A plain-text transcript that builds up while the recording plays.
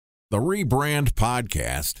The Rebrand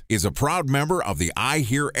Podcast is a proud member of the I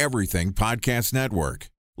Hear Everything Podcast Network.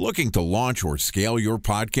 Looking to launch or scale your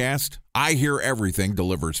podcast? I Hear Everything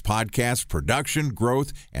delivers podcast production,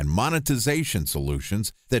 growth, and monetization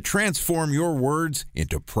solutions that transform your words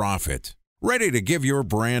into profit. Ready to give your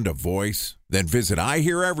brand a voice? Then visit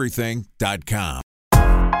iheareverything.com.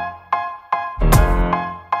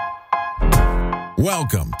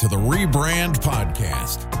 Welcome to the Rebrand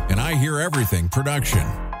Podcast, an I Hear Everything production.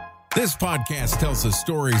 This podcast tells the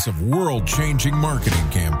stories of world-changing marketing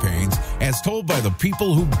campaigns as told by the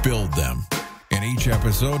people who build them. In each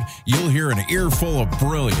episode, you'll hear an earful of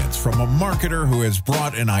brilliance from a marketer who has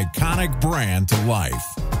brought an iconic brand to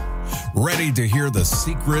life. Ready to hear the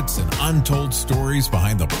secrets and untold stories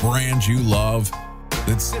behind the brand you love?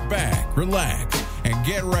 Then sit back, relax, and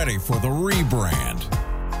get ready for the rebrand.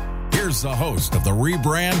 Here's the host of the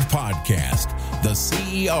Rebrand Podcast, the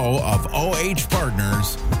CEO of OH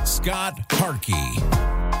Partners, Scott Harkey.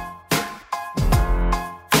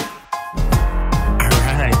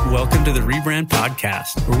 Welcome to the Rebrand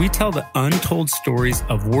Podcast, where we tell the untold stories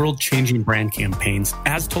of world-changing brand campaigns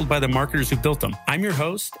as told by the marketers who built them. I'm your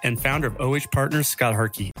host and founder of OH Partners, Scott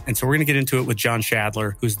Harkey. And so we're going to get into it with John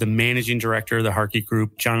Schadler, who's the managing director of the Harkey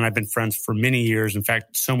Group. John and I have been friends for many years. In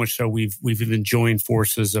fact, so much so we've even joined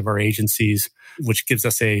forces of our agencies, which gives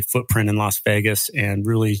us a footprint in Las Vegas. And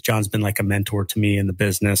really, John's been like a mentor to me in the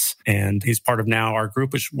business. And he's part of now our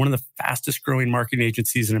group, which is one of the fastest growing marketing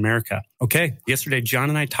agencies in America. Okay, yesterday, John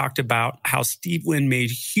and I talked about how Steve Wynn made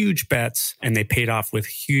huge bets and they paid off with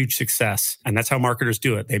huge success. And that's how marketers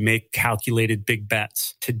do it. They make calculated big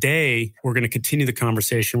bets. Today, we're going to continue the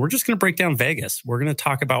conversation. We're just going to break down Vegas. We're going to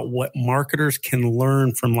talk about what marketers can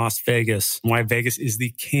learn from Las Vegas, and why Vegas is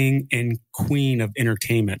the king and queen of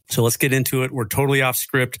entertainment. So let's get into it. We're totally off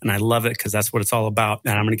script and I love it because that's what it's all about.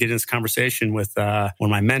 And I'm going to get in this conversation with one of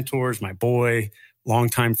my mentors, my boy,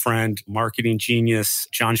 longtime friend, marketing genius,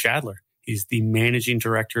 John Schadler. He's the managing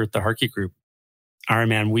director at the Harkey Group. All right,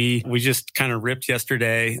 man, we just kind of ripped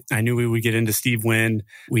yesterday. I knew we would get into Steve Wynn.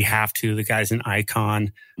 We have to. The guy's an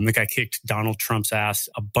icon. The guy kicked Donald Trump's ass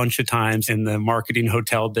a bunch of times in the marketing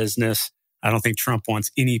hotel business. I don't think Trump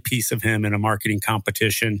wants any piece of him in a marketing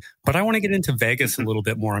competition. But I want to get into Vegas a little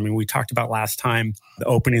bit more. I mean, we talked about last time the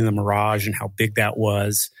opening of the Mirage and how big that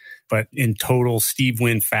was. But in total Steve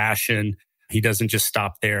Wynn fashion, he doesn't just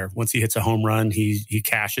stop there. Once he hits a home run, he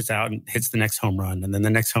cashes out and hits the next home run, and then the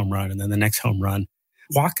next home run, and then the next home run.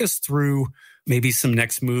 Walk us through maybe some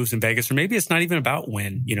next moves in Vegas, or maybe it's not even about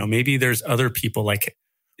Wynn. You know, maybe there's other people like,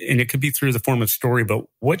 and it could be through the form of story, but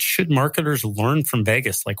what should marketers learn from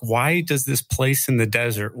Vegas? Like, why does this place in the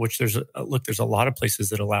desert, which there's a lot of places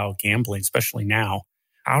that allow gambling, especially now.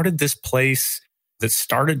 How did this place that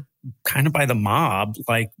started kind of by the mob,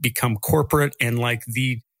 like become corporate and like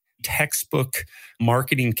the textbook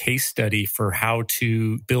marketing case study for how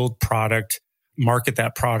to build product, market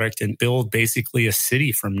that product, and build basically a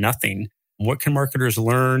city from nothing? What can marketers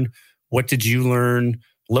learn? What did you learn?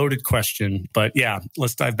 Loaded question. But yeah,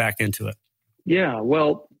 let's dive back into it. Yeah,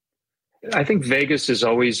 well, I think Vegas has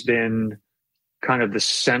always been kind of the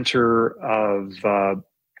center of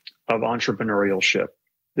entrepreneurship.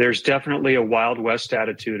 There's definitely a Wild West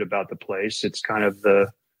attitude about the place. It's kind of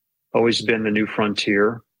always been the new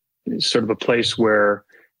frontier. It's sort of a place where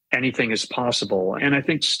anything is possible. And I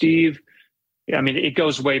think Steve, I mean, it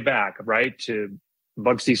goes way back, right, to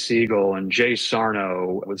Bugsy Siegel and Jay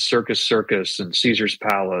Sarno with Circus and Caesar's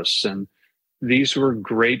Palace. And these were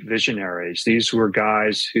great visionaries. These were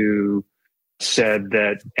guys who said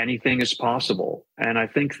that anything is possible. And I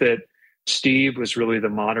think that Steve was really the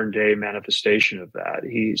modern day manifestation of that.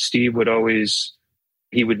 Steve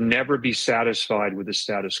would never be satisfied with the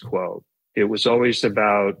status quo. It was always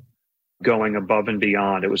about going above and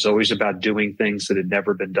beyond. It was always about doing things that had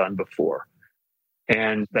never been done before.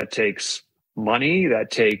 And that takes money,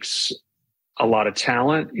 that takes a lot of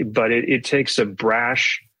talent, but it takes a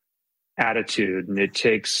brash attitude, and it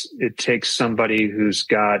takes somebody who's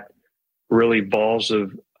got really balls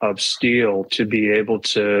of steel to be able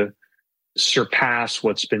to surpass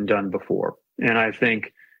what's been done before. And I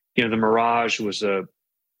think, the Mirage was a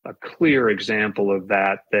clear example of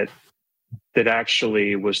that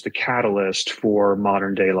actually was the catalyst for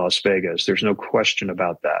modern day Las Vegas. There's no question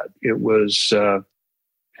about that. It was,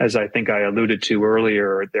 as I think I alluded to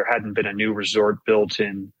earlier, there hadn't been a new resort built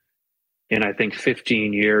in I think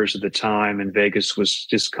 15 years at the time, and Vegas was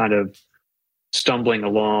just kind of stumbling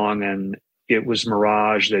along, and it was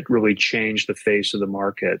Mirage that really changed the face of the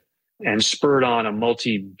market and spurred on a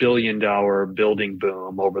multi-billion-dollar building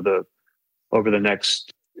boom over the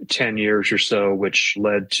next 10 years or so, which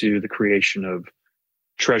led to the creation of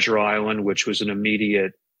Treasure Island, which was an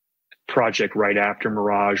immediate project right after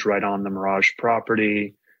Mirage, right on the Mirage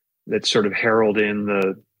property, that sort of heralded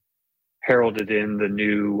in the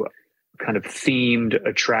new kind of themed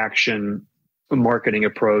attraction marketing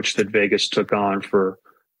approach that Vegas took on for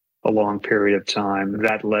a long period of time.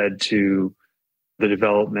 That led to the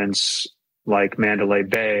developments like Mandalay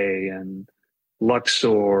Bay and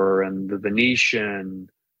Luxor and the Venetian,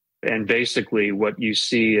 and basically what you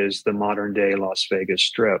see is the modern day Las Vegas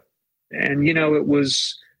Strip. And,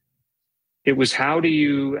 it was how do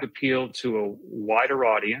you appeal to a wider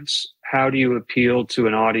audience? How do you appeal to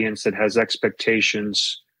an audience that has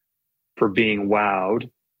expectations for being wowed?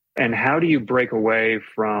 And how do you break away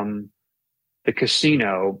from the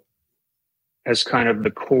casino as kind of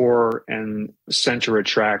the core and center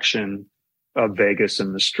attraction of Vegas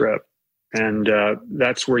and the Strip? And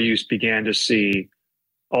that's where you began to see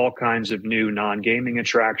all kinds of new non-gaming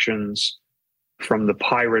attractions, from the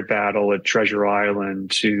pirate battle at Treasure Island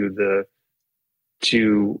to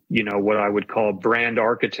what I would call brand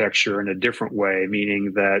architecture in a different way,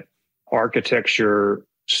 meaning that architecture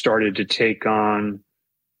started to take on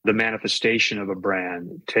the manifestation of a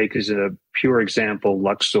brand. Take as a pure example,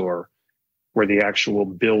 Luxor, where the actual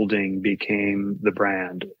building became the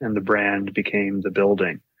brand and the brand became the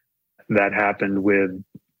building. That happened with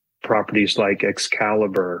properties like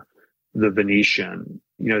Excalibur, the Venetian.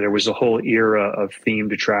 There was a whole era of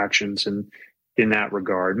themed attractions and in that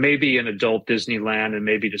regard. Maybe an adult Disneyland, and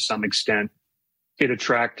maybe to some extent it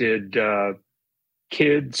attracted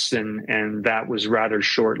kids, and that was rather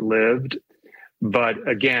short-lived. But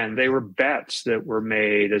again, they were bets that were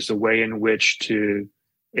made as a way in which to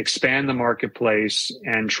expand the marketplace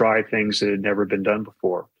and try things that had never been done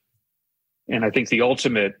before. And I think the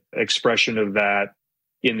ultimate expression of that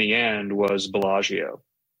in the end was Bellagio,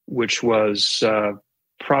 which was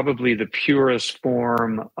probably the purest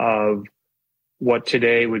form of what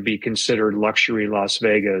today would be considered luxury Las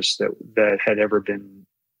Vegas that had ever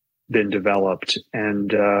been developed.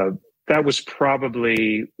 And that was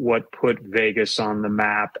probably what put Vegas on the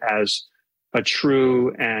map as a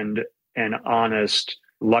true and honest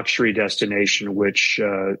luxury destination, which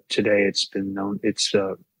today it's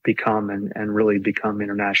become and really become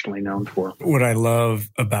internationally known for. What I love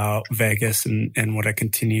about Vegas and what I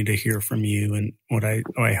continue to hear from you, and what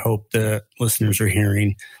I hope the listeners are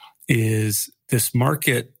hearing, is this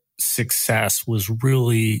market success was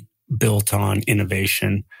really built on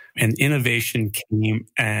innovation. And innovation came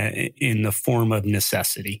in the form of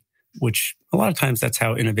necessity, which a lot of times that's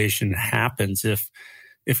how innovation happens.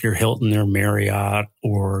 If you're Hilton or Marriott,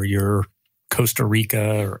 or you're Costa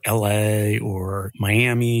Rica or LA or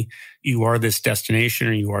Miami, you are this destination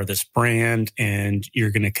or you are this brand, and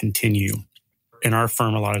you're going to continue. In our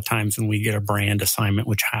firm, a lot of times when we get a brand assignment,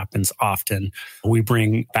 which happens often, we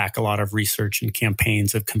bring back a lot of research and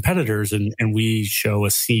campaigns of competitors, and we show a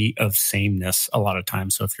sea of sameness a lot of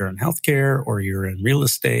times. So if you're in healthcare, or you're in real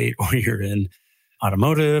estate, or you're in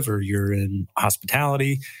automotive, or you're in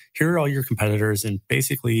hospitality, here are all your competitors. And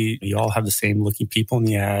basically, you all have the same looking people in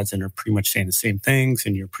the ads and are pretty much saying the same things,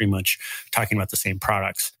 and you're pretty much talking about the same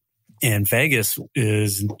products. And Vegas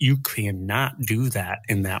you cannot do that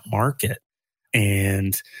in that market.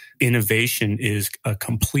 And innovation is a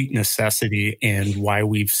complete necessity, and why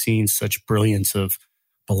we've seen such brilliance of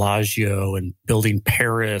Bellagio and building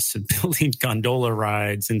Paris and building gondola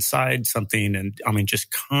rides inside something. And I mean,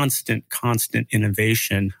 just constant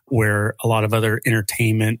innovation, where a lot of other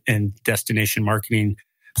entertainment and destination marketing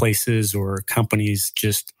places or companies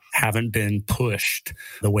just haven't been pushed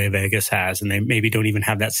the way Vegas has. And they maybe don't even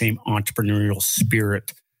have that same entrepreneurial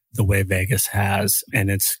spirit the way Vegas has.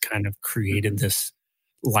 And it's kind of created this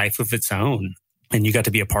life of its own. And you got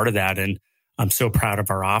to be a part of that. And I'm so proud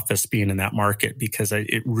of our office being in that market, because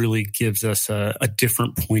it really gives us a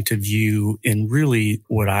different point of view in really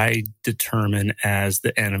what I determine as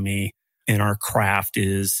the enemy in our craft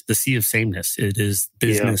is the sea of sameness. It is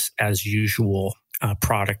business as usual,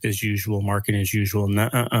 product as usual, marketing as usual.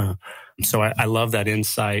 So I love that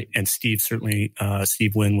insight. And Steve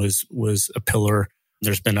Wynn was a pillar.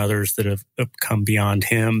 There's been others that have come beyond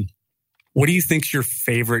him. What do you think's your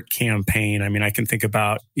favorite campaign? I mean, I can think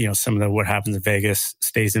about, some of what happens in Vegas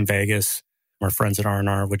stays in Vegas. Our friends at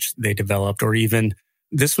R&R, which they developed, or even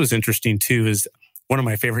this was interesting too, is one of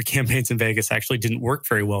my favorite campaigns in Vegas actually didn't work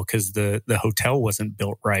very well because the hotel wasn't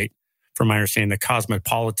built right. From my understanding, the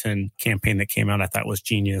Cosmopolitan campaign that came out, I thought was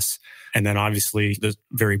genius. And then obviously the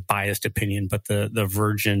very biased opinion, but the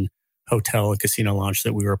Virgin hotel and casino launch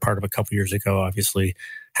that we were a part of a couple years ago, obviously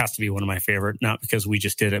has to be one of my favorite, not because we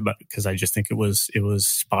just did it, but because I just think it was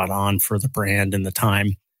spot on for the brand and the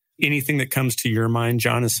time. Anything that comes to your mind,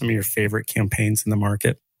 John, is some of your favorite campaigns in the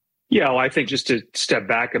market? Yeah, well, I think just to step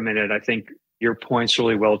back a minute, I think your point's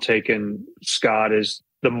really well taken, Scott, is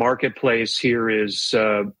the marketplace here is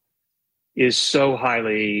so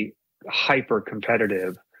highly hyper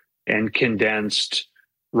competitive and condensed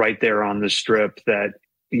right there on the strip that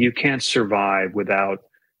you can't survive without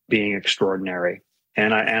being extraordinary.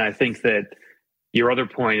 And I think that your other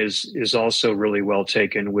point is also really well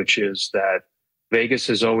taken, which is that Vegas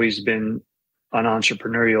has always been an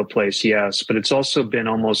entrepreneurial place, yes, but it's also been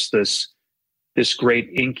almost this great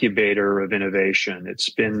incubator of innovation. It's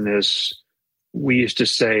been this, we used to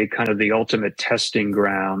say, kind of the ultimate testing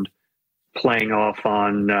ground, playing off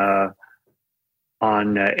on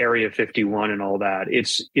Area 51 and all that.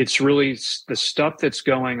 It's really the stuff that's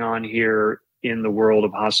going on here in the world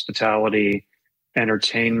of hospitality,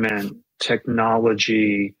 entertainment,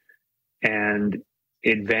 technology, and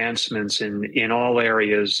advancements in all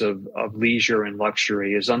areas of leisure and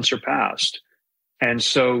luxury is unsurpassed. And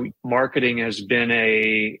so marketing has been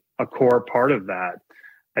a core part of that.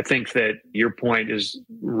 I think that your point is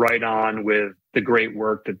right on with the great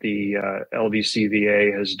work that the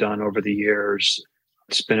LVCVA has done over the years.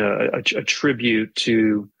 It's been a tribute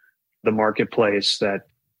to the marketplace that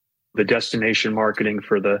the destination marketing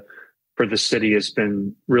for the city has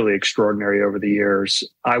been really extraordinary over the years.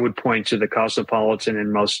 I would point to the Cosmopolitan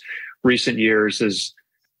in most recent years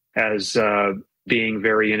as being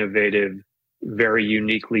very innovative, very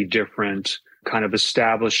uniquely different, kind of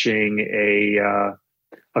establishing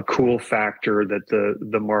a cool factor that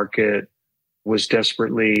the market was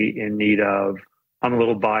desperately in need of. I'm a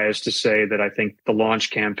little biased to say that I think the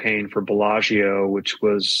launch campaign for Bellagio, which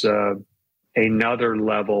was another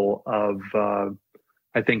level of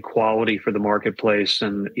I think quality for the marketplace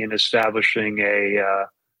and in establishing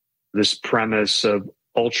this premise of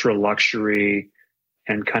ultra luxury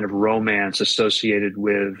and kind of romance associated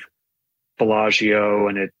with Bellagio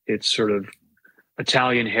and its sort of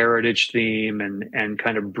Italian heritage theme and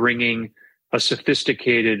kind of bringing a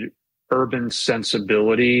sophisticated urban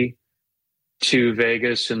sensibility to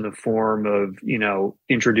Vegas in the form of,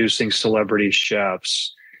 introducing celebrity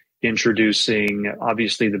chefs, introducing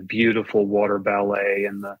obviously the beautiful water ballet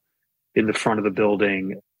in the front of the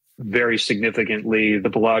building, very significantly the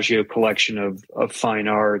Bellagio collection of fine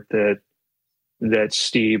art that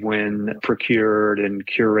Steve Wynn procured and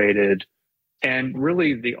curated, and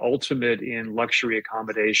really the ultimate in luxury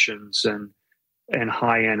accommodations and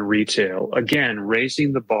high-end retail. Again,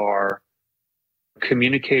 raising the bar,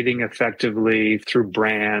 communicating effectively through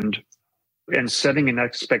brand, and setting an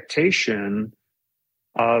expectation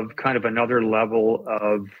of kind of another level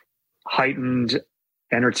of heightened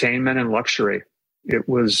entertainment and luxury. It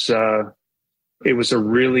was a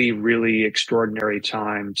really, really extraordinary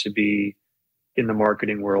time to be in the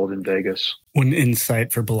marketing world in Vegas. One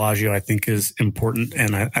insight for Bellagio I think is important,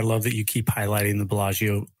 and I love that you keep highlighting the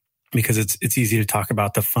Bellagio because it's easy to talk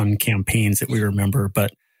about the fun campaigns that we remember,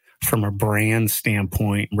 but from a brand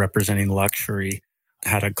standpoint, representing luxury,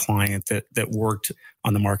 had a client that worked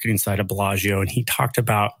on the marketing side of Bellagio, and he talked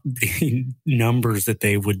about the numbers that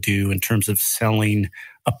they would do in terms of selling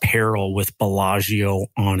apparel with Bellagio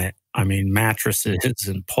on it. I mean, mattresses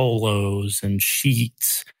and polos and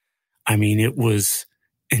sheets. I mean, it was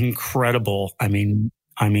incredible. I mean,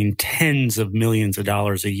 tens of millions of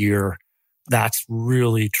dollars a year. That's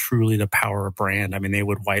really, truly the power of brand. I mean, they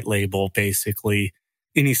would white label basically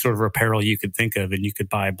any sort of apparel you could think of, and you could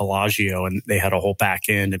buy Bellagio, and they had a whole back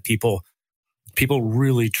end, and people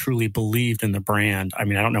really, truly believed in the brand. I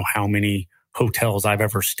mean, I don't know how many hotels I've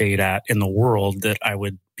ever stayed at in the world that I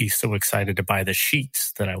would be so excited to buy the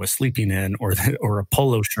sheets that I was sleeping in or a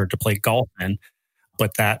polo shirt to play golf in.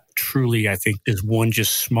 But that truly, I think, is one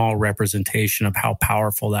just small representation of how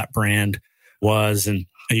powerful that brand was. And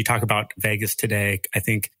you talk about Vegas today, I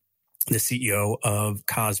think the CEO of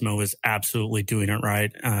Cosmo is absolutely doing it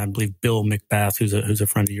right. I believe Bill Macbeth, who's a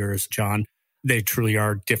friend of yours, John, they truly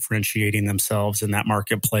are differentiating themselves in that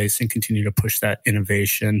marketplace and continue to push that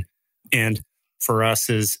innovation. And for us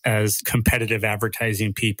as competitive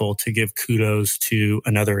advertising people, to give kudos to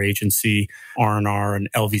another agency, R&R and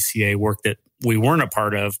LVCA, work that we weren't a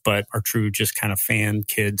part of, but are true just kind of fan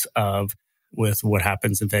kids of, with what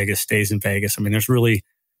happens in Vegas stays in Vegas. I mean, there's really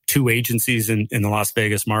two agencies in the Las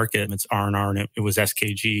Vegas market. It's R&R and it was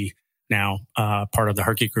SKG, now part of the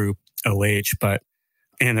Harkey Group, OH.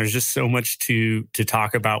 And there's just so much to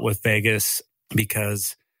talk about with Vegas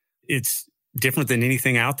because it's different than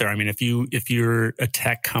anything out there. I mean, if you're a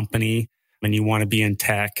tech company and you want to be in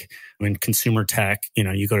tech, consumer tech,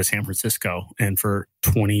 you go to San Francisco, and for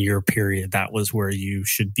 20-year period, that was where you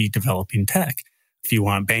should be developing tech. If you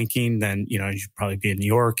want banking, then, you should probably be in New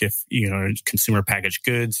York. If, consumer packaged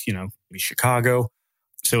goods, maybe Chicago.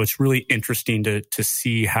 So it's really interesting to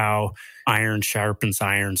see how iron sharpens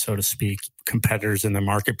iron, so to speak. Competitors in the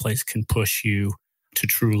marketplace can push you to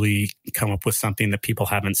truly come up with something that people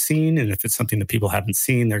haven't seen. And if it's something that people haven't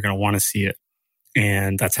seen, they're going to want to see it.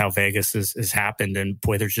 And that's how Vegas has happened. And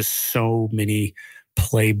boy, there's just so many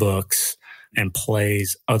playbooks and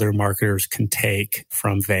plays other marketers can take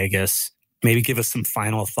from Vegas. Maybe give us some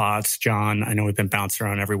final thoughts, John. I know we've been bouncing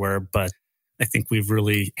around everywhere, but I think we've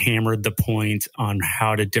really hammered the point on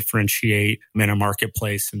how to differentiate in a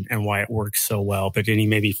marketplace and why it works so well. But any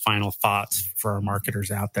maybe final thoughts for our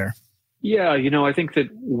marketers out there? Yeah, I think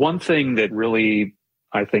that one thing that really,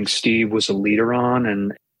 I think Steve was a leader on,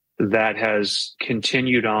 and that has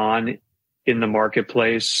continued on in the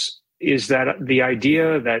marketplace, is that the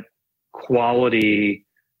idea that quality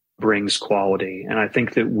brings quality. And I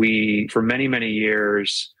think that for many, many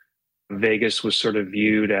years, Vegas was sort of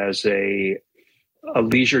viewed as a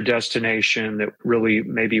leisure destination that really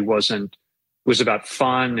maybe was about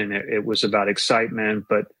fun and it was about excitement,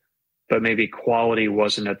 but maybe quality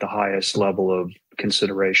wasn't at the highest level of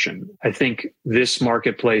consideration. I think this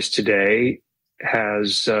marketplace today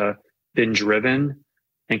has been driven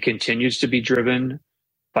and continues to be driven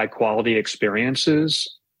by quality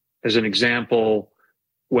experiences. As an example,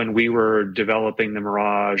 when we were developing the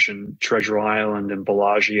Mirage and Treasure Island and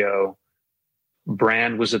Bellagio,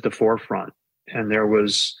 brand was at the forefront, and there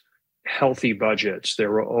was healthy budgets.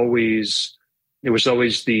 There was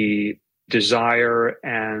always the desire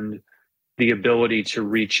and the ability to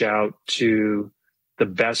reach out to the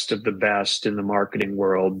best of the best in the marketing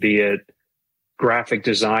world, be it graphic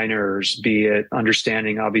designers, be it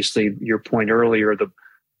understanding, obviously, your point earlier,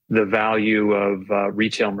 the value of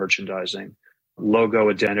retail merchandising, logo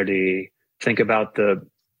identity. Think about the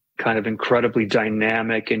kind of incredibly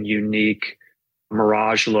dynamic and unique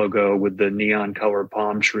Mirage logo with the neon colored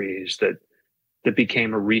palm trees that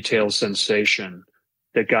became a retail sensation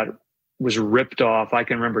that was ripped off. I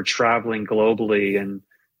can remember traveling globally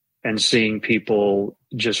and seeing people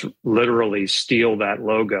just literally steal that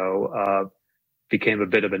logo. Became a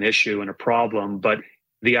bit of an issue and a problem. But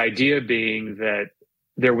the idea being that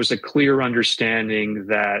there was a clear understanding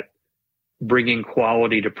that bringing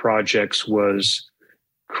quality to projects was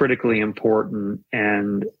critically important,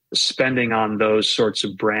 and spending on those sorts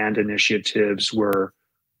of brand initiatives were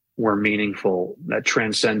meaningful. That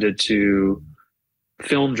transcended to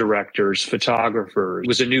film directors, photographers. It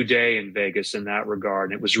was a new day in Vegas in that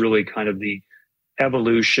regard. It was really kind of the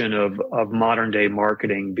evolution of modern day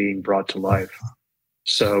marketing being brought to life.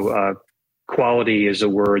 So quality is a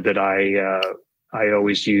word that I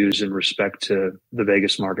always use in respect to the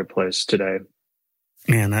Vegas marketplace today.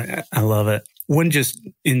 Man, I love it. One just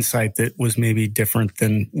insight that was maybe different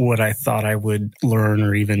than what I thought I would learn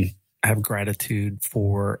or even have gratitude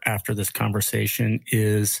for after this conversation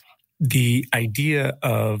is the idea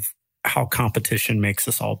of how competition makes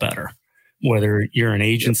us all better. Whether you're an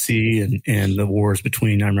agency and the wars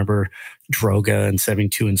between, I remember Droga and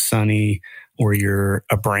 72 and Sunny, or you're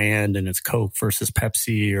a brand and it's Coke versus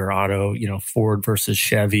Pepsi, or auto, Ford versus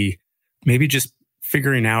Chevy, maybe just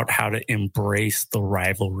figuring out how to embrace the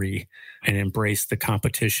rivalry and embrace the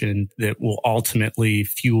competition that will ultimately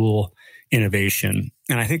fuel innovation.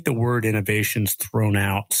 And I think the word innovation's thrown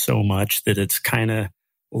out so much that it's kind of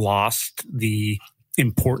lost the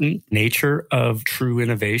important nature of true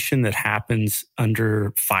innovation that happens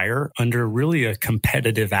under fire, under really a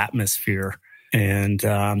competitive atmosphere. And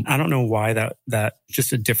I don't know why that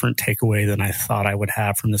just a different takeaway than I thought I would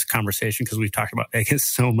have from this conversation, because we've talked about Vegas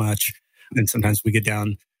so much. And sometimes we get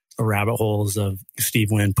down the rabbit holes of Steve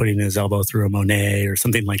Wynn putting his elbow through a Monet or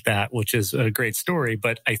something like that, which is a great story.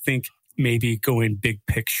 But I think maybe going big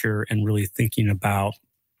picture and really thinking about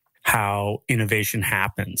how innovation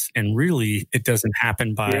happens. And really, it doesn't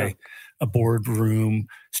happen by a boardroom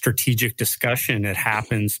strategic discussion. It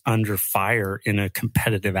happens under fire in a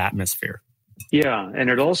competitive atmosphere. Yeah. And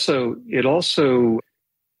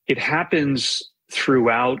it happens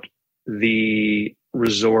throughout the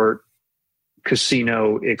resort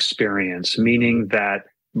casino experience, meaning that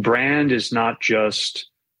brand is not just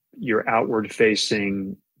your outward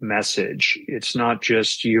facing message. It's not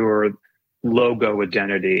just your logo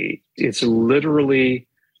identity. It's literally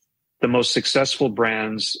the most successful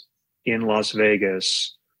brands in Las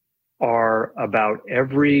Vegas are about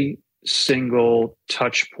every single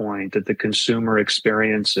touch point that the consumer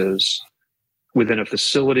experiences within a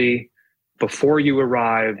facility before you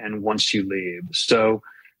arrive and once you leave. So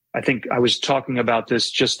I think I was talking about this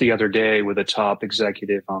just the other day with a top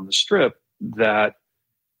executive on the Strip, that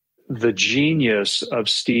the genius of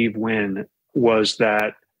Steve Wynn was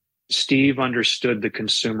that Steve understood the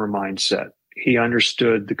consumer mindset. He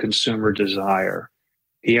understood the consumer desire.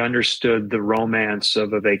 He understood the romance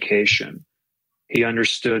of a vacation. He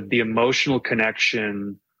understood the emotional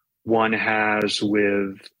connection one has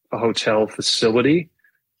with a hotel facility,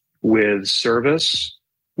 with service,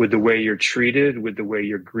 with the way you're treated, with the way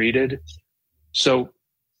you're greeted. So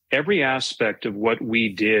every aspect of what we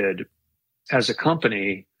did as a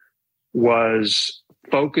company was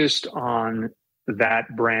focused on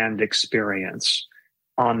that brand experience,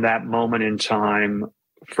 on that moment in time,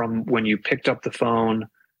 from when you picked up the phone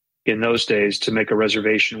in those days to make a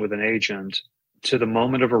reservation with an agent, to the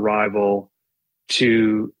moment of arrival,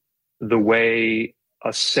 to the way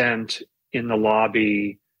a scent in the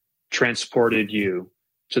lobby transported you,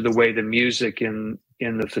 to the way the music in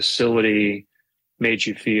the facility made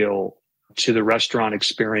you feel, to the restaurant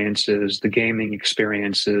experiences, the gaming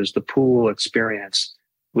experiences, the pool experience.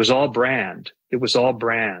 It was all brand. It was all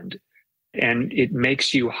brand. And it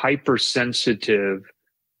makes you hypersensitive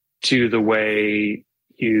to the way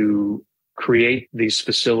you create these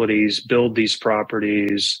facilities, build these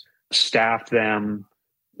properties, staff them.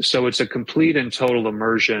 So it's a complete and total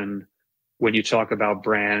immersion when you talk about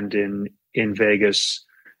brand in Vegas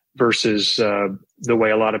versus the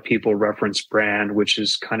way a lot of people reference brand, which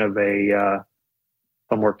is kind of a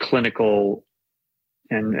more clinical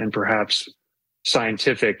and perhaps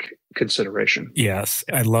scientific consideration. Yes.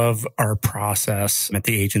 I love our process at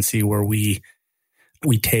the agency where we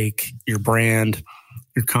take your brand,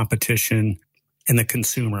 your competition, and the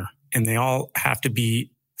consumer, and they all have to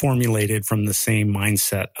be formulated from the same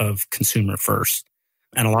mindset of consumer first.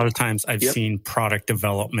 And a lot of times I've seen product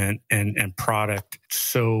development and product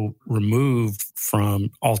so removed from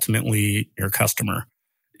ultimately your customer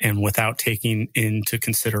and without taking into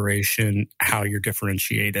consideration how you're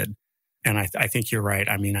differentiated. And I think you're right.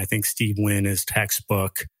 I mean, I think Steve Wynn is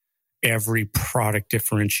textbook. Every product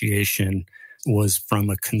differentiation was from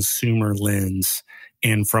a consumer lens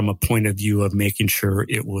and from a point of view of making sure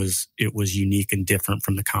it was unique and different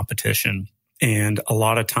from the competition. And a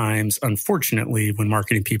lot of times, unfortunately, when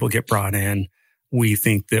marketing people get brought in, we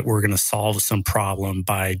think that we're going to solve some problem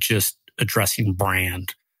by just addressing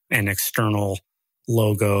brand and external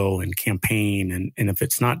logo and campaign. And if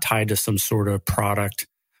it's not tied to some sort of product,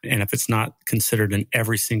 and if it's not considered in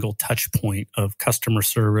every single touch point of customer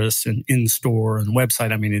service and in-store and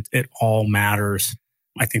website, I mean, it all matters.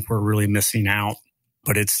 I think we're really missing out.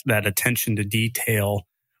 But it's that attention to detail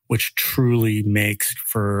which truly makes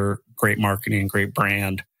for great marketing and great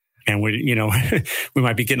brand. And we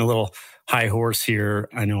might be getting a little high horse here.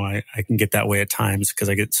 I know I can get that way at times because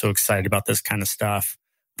I get so excited about this kind of stuff.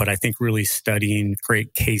 But I think really studying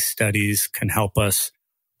great case studies can help us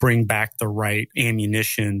bring back the right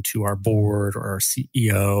ammunition to our board or our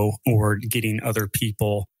CEO, or getting other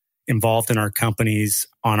people involved in our companies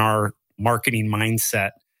on our marketing mindset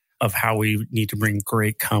of how we need to bring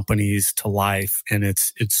great companies to life. And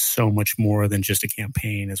it's so much more than just a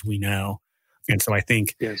campaign, as we know. And so I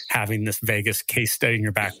think having this Vegas case study in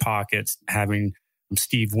your back pockets, having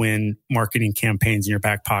Steve Wynn marketing campaigns in your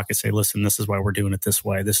back pocket, say, listen, this is why we're doing it this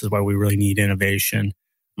way. This is why we really need innovation.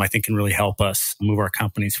 I think can really help us move our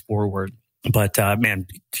companies forward. But man,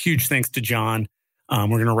 huge thanks to John. We're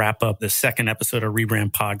going to wrap up the second episode of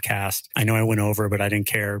Rebrand Podcast. I know I went over, but I didn't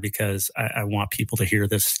care because I want people to hear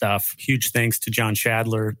this stuff. Huge thanks to John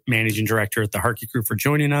Schadler, Managing Director at the Harkey Group, for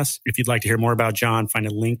joining us. If you'd like to hear more about John, find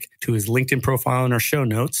a link to his LinkedIn profile in our show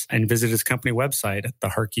notes and visit his company website at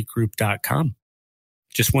theharkeygroup.com.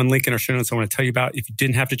 Just one link in our show notes I want to tell you about. If you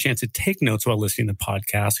didn't have the chance to take notes while listening to the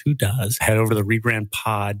podcast, who does? Head over to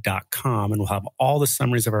rebrandpod.com and we'll have all the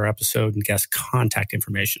summaries of our episode and guest contact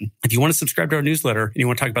information. If you want to subscribe to our newsletter and you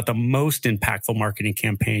want to talk about the most impactful marketing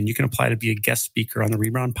campaign, you can apply to be a guest speaker on the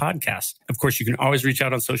Rebrand Podcast. Of course, you can always reach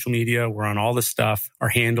out on social media. We're on all this stuff. Our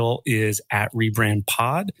handle is at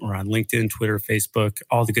rebrandpod. We're on LinkedIn, Twitter, Facebook,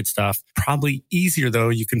 all the good stuff. Probably easier though,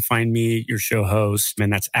 you can find me, your show host,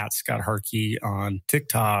 and that's at Scott Harkey on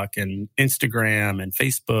TikTok and Instagram and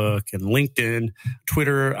Facebook and LinkedIn.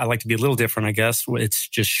 Twitter, I like to be a little different, I guess. It's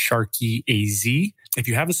just Sharky AZ. If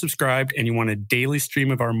you haven't subscribed and you want a daily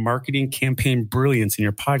stream of our marketing campaign brilliance in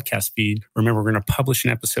your podcast feed, remember, we're going to publish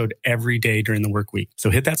an episode every day during the work week. So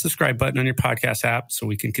hit that subscribe button on your podcast app so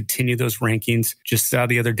we can continue those rankings. Just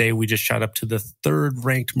the other day, we just shot up to the 3rd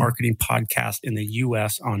ranked marketing podcast in the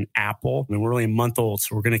US on Apple. I mean, we're only a month old,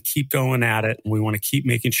 so we're going to keep going at it. We want to keep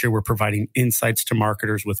making sure we're providing insights to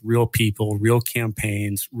marketers with real people, real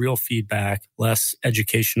campaigns, real feedback, less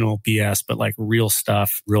educational BS, but like real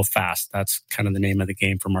stuff, real fast. That's kind of the name of the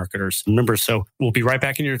game for marketers. Remember, so we'll be right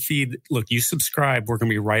back in your feed. Look, you subscribe. We're going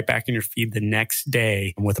to be right back in your feed the next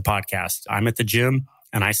day with a podcast. I'm at the gym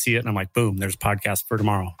and I see it and I'm like, boom, there's a podcast for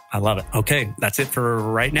tomorrow. I love it. Okay, that's it for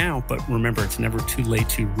right now. But remember, it's never too late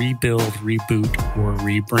to rebuild, reboot, or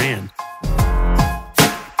rebrand.